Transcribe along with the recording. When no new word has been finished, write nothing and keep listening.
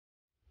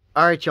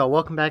Alright y'all,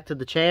 welcome back to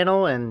the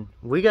channel, and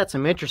we got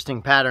some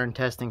interesting pattern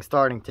testing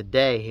starting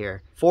today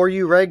here. For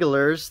you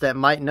regulars that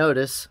might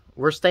notice,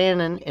 we're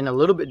standing in a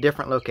little bit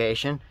different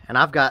location, and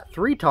I've got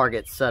 3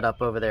 targets set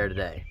up over there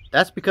today.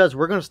 That's because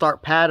we're going to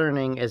start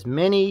patterning as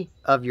many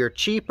of your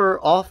cheaper,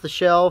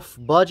 off-the-shelf,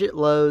 budget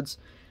loads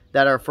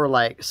that are for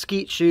like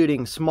skeet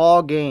shooting,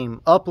 small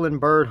game,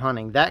 upland bird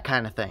hunting, that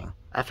kind of thing.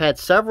 I've had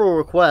several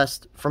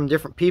requests from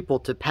different people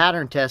to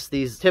pattern test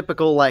these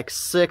typical like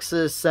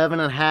 6s,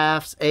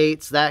 7.5s,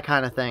 8s, that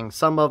kind of thing.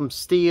 Some of them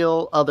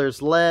steel,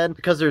 others lead,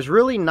 because there's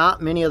really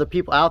not many other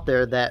people out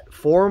there that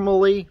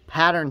formally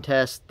pattern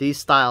test these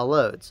style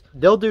loads.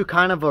 They'll do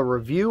kind of a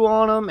review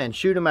on them and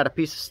shoot them at a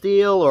piece of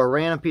steel or a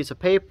random piece of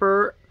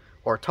paper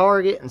or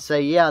target and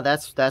say, yeah,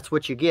 that's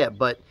what you get.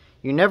 But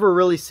you never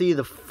really see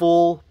the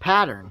full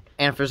pattern.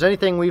 And if there's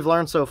anything we've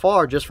learned so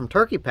far just from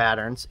turkey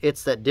patterns,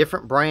 it's that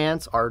different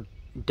brands are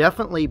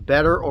definitely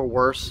better or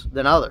worse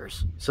than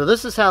others. So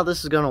this is how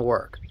this is going to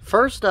work.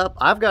 First up,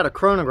 I've got a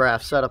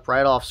chronograph set up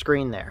right off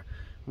screen there.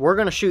 We're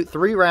going to shoot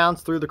 3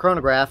 rounds through the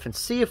chronograph and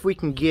see if we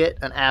can get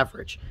an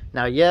average.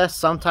 Now yes,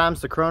 sometimes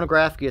the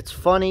chronograph gets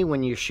funny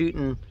when you're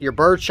shooting your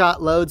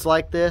birdshot loads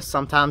like this.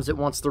 Sometimes it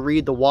wants to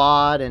read the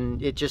wad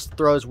and it just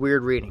throws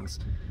weird readings.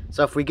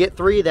 So if we get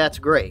 3, that's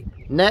great.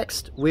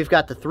 Next, we've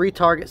got the 3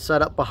 targets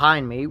set up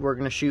behind me. We're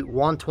going to shoot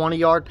one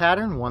 20-yard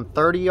pattern, one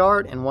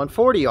 30-yard, and one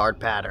 40-yard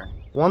pattern.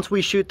 Once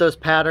we shoot those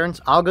patterns,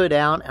 I'll go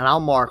down and I'll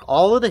mark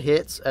all of the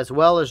hits as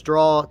well as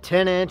draw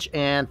 10-inch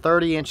and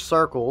 30-inch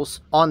circles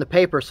on the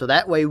paper, so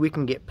that way we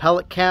can get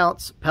pellet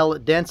counts,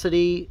 pellet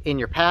density in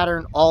your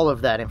pattern, all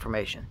of that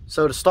information.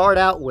 So to start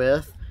out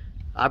with,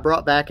 I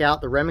brought back out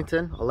the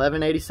Remington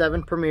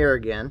 1187 Premier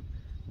again,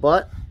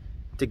 but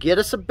to get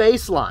us a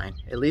baseline,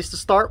 at least to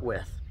start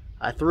with,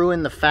 I threw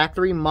in the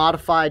factory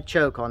modified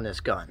choke on this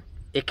gun.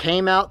 It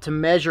came out to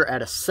measure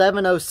at a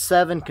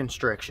 707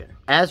 constriction.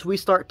 As we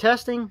start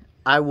testing,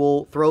 I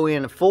will throw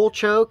in a full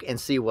choke and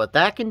see what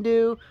that can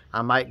do.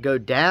 I might go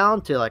down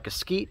to like a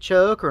skeet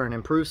choke or an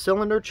improved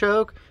cylinder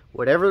choke,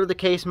 whatever the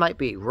case might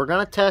be. We're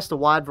going to test a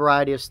wide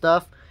variety of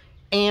stuff,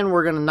 and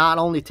we're going to not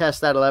only test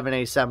that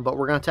 1187, but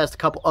we're going to test a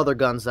couple other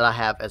guns that I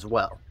have as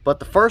well. But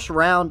the first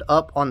round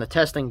up on the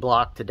testing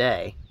block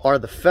today are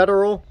the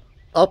Federal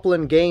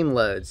Upland game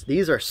loads.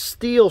 These are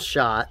steel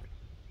shot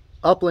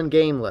upland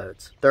game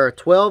loads. They're a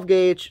 12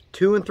 gauge,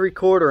 2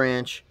 3/4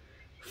 inch,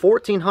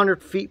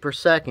 1400 feet per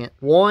second,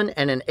 1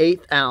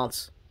 1/8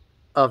 ounce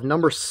of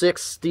number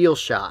 6 steel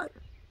shot.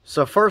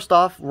 So first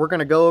off, we're going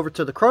to go over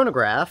to the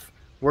chronograph.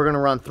 We're going to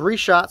run 3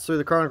 shots through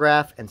the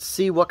chronograph and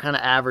see what kind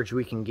of average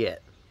we can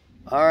get.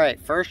 Alright,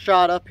 first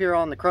shot up here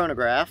on the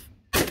chronograph.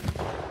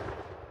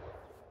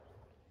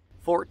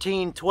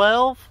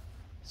 1412.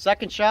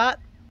 Second shot.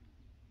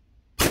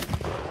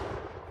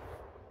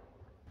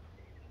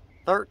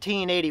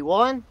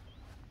 1381.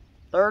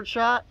 Third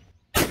shot.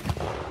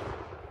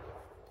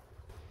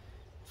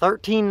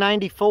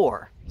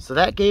 1394. So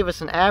that gave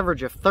us an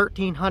average of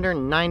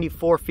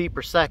 1394 feet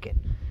per second.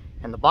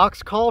 And the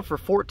box called for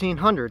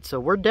 1400, so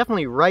we're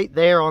definitely right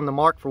there on the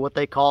mark for what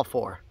they call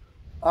for.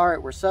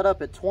 Alright, we're set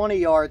up at 20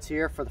 yards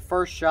here for the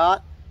first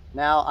shot.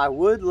 Now, I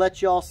would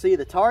let y'all see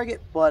the target,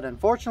 but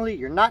unfortunately,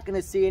 you're not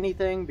going to see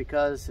anything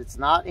because it's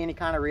not any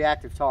kind of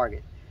reactive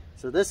target.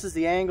 So this is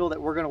the angle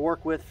that we're going to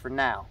work with for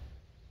now.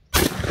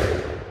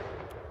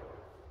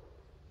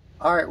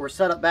 Alright, we're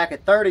set up back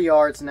at 30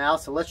 yards now,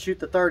 so let's shoot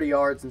the 30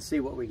 yards and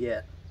see what we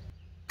get.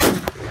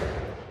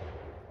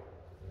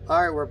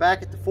 Alright, we're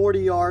back at the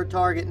 40-yard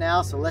target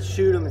now, so let's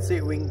shoot them and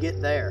see what we can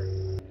get there.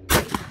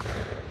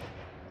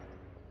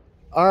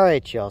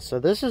 Alright y'all, so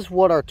this is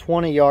what our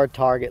 20-yard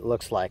target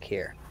looks like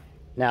here.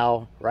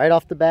 Now, right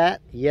off the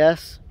bat,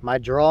 yes, my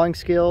drawing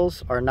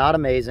skills are not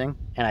amazing,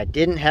 and I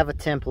didn't have a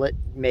template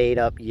made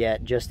up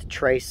yet just to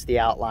trace the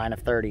outline of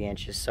 30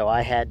 inches, so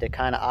I had to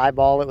kind of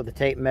eyeball it with a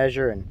tape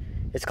measure, and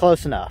it's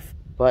close enough.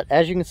 But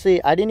as you can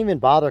see, I didn't even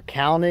bother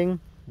counting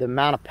the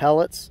amount of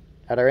pellets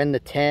that are in the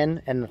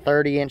 10 and the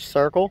 30-inch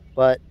circle,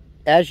 but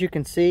as you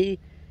can see,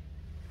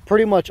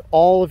 pretty much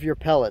all of your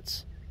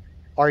pellets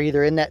are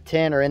either in that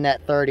 10 or in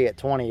that 30 at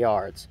 20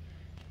 yards.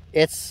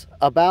 It's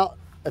about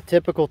a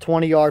typical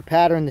 20-yard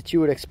pattern that you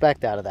would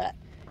expect out of that.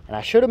 And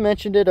I should have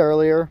mentioned it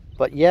earlier,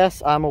 but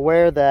yes, I'm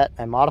aware that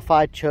a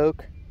modified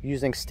choke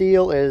using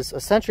steel is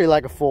essentially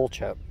like a full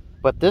choke.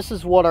 But this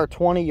is what our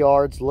 20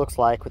 yards looks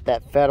like with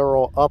that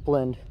Federal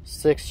Upland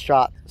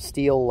 6-shot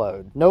steel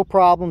load. No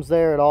problems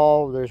there at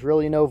all. There's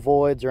really no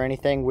voids or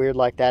anything weird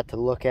like that to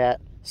look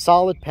at.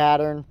 Solid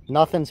pattern,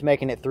 nothing's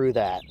making it through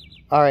that.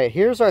 Alright,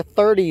 here's our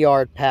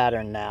 30-yard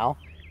pattern now.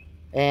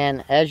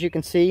 And as you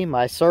can see,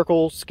 my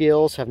circle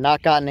skills have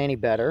not gotten any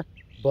better.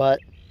 But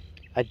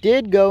I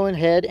did go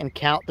ahead and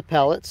count the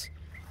pellets.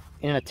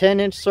 In a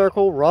 10-inch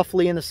circle,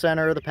 roughly in the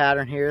center of the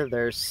pattern here,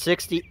 there's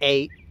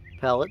 68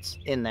 pellets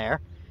in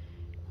there.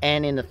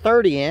 And in the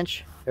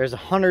 30-inch, there's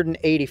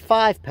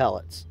 185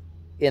 pellets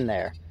in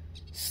there.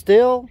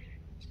 Still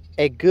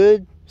a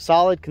good,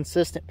 solid,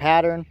 consistent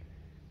pattern.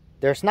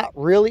 There's not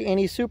really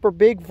any super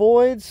big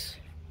voids.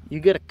 You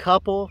get a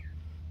couple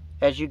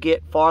as you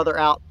get farther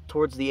out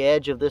towards the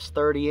edge of this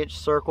 30-inch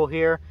circle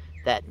here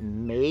that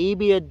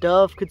maybe a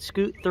dove could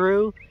scoot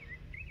through.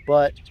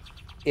 But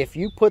if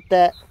you put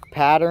that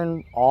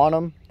pattern on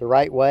them the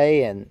right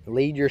way and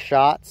lead your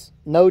shots,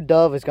 no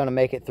dove is going to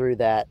make it through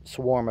that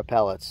swarm of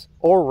pellets.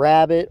 Or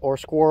rabbit or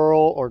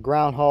squirrel or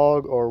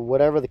groundhog or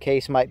whatever the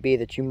case might be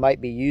that you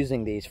might be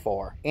using these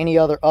for. Any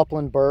other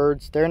upland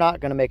birds, they're not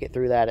going to make it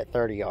through that at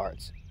 30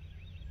 yards.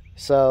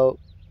 So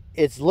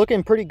it's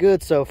looking pretty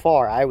good so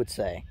far, I would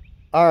say.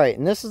 All right,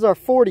 and this is our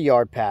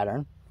 40-yard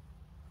pattern.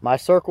 My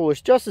circle was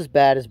just as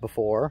bad as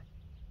before,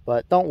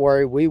 but don't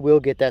worry, we will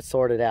get that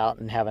sorted out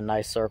and have a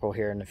nice circle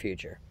here in the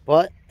future.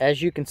 But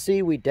as you can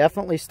see, we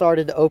definitely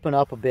started to open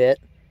up a bit.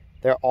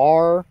 There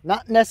are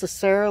not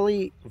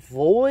necessarily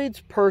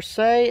voids per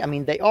se. I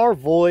mean, they are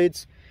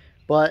voids,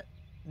 but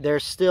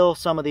there's still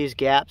some of these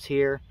gaps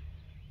here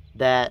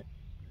that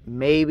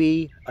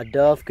maybe a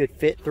dove could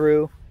fit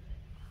through.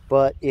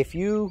 But if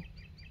you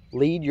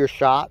lead your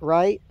shot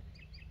right,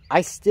 I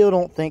still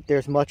don't think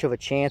there's much of a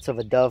chance of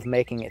a dove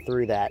making it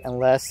through that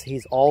unless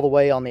he's all the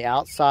way on the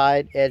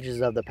outside edges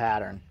of the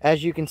pattern.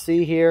 As you can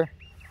see here,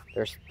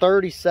 there's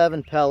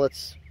 37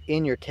 pellets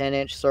in your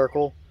 10-inch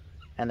circle,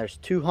 and there's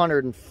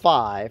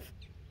 205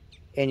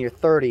 in your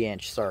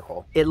 30-inch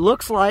circle. It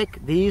looks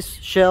like these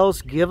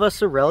shells give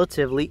us a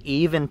relatively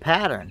even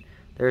pattern.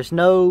 There's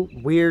no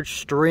weird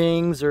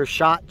strings or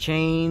shot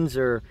chains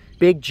or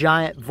big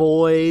giant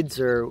voids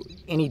or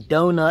any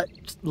donut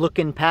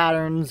looking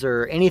patterns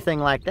or anything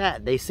like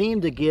that. They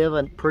seem to give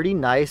a pretty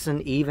nice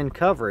and even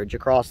coverage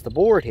across the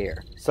board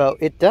here. So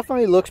it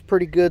definitely looks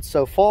pretty good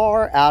so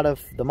far out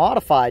of the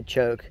modified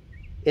choke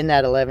in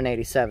that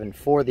 1187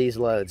 for these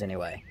loads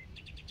anyway.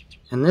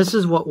 And this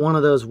is what one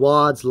of those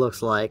wads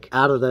looks like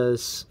out of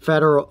those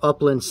Federal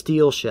Upland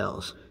Steel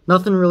shells.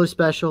 Nothing really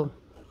special,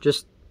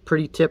 just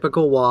pretty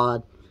typical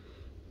wad.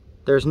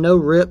 There's no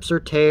rips or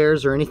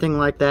tears or anything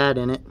like that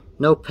in it.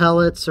 No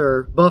pellets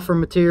or buffer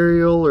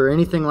material or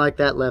anything like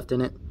that left in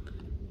it.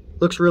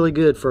 Looks really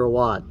good for a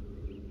wad.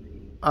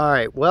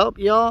 Alright, well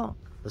y'all,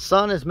 the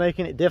sun is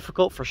making it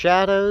difficult for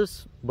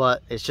shadows,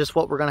 but it's just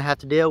what we're going to have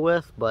to deal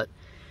with. But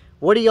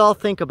what do y'all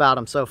think about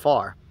them so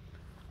far?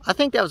 I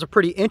think that was a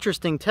pretty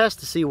interesting test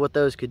to see what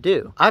those could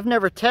do. I've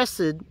never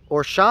tested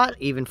or shot,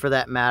 even for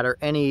that matter,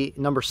 any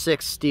number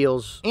 6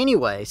 steels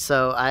anyway,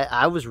 so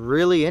I was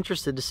really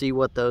interested to see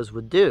what those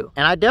would do.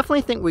 And I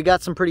definitely think we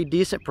got some pretty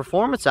decent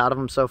performance out of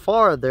them so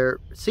far. There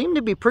seem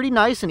to be pretty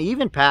nice and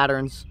even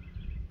patterns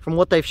from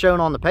what they've shown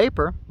on the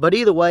paper. But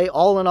either way,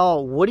 all in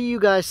all, what do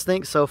you guys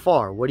think so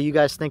far? What do you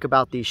guys think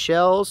about these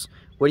shells?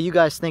 What do you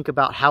guys think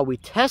about how we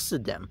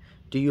tested them?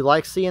 Do you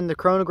like seeing the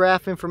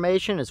chronograph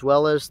information as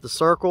well as the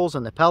circles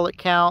and the pellet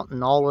count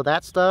and all of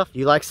that stuff? Do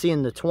you like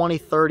seeing the 20,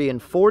 30,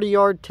 and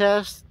 40-yard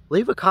test?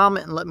 Leave a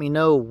comment and let me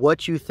know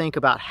what you think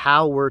about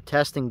how we're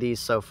testing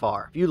these so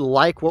far. If you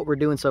like what we're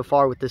doing so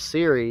far with this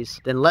series,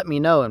 then let me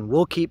know and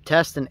we'll keep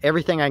testing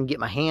everything I can get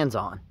my hands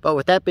on. But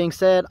with that being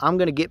said, I'm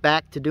going to get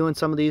back to doing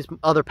some of these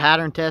other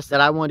pattern tests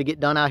that I wanted to get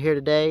done out here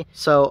today.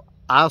 So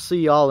I'll see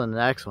y'all in the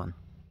next one.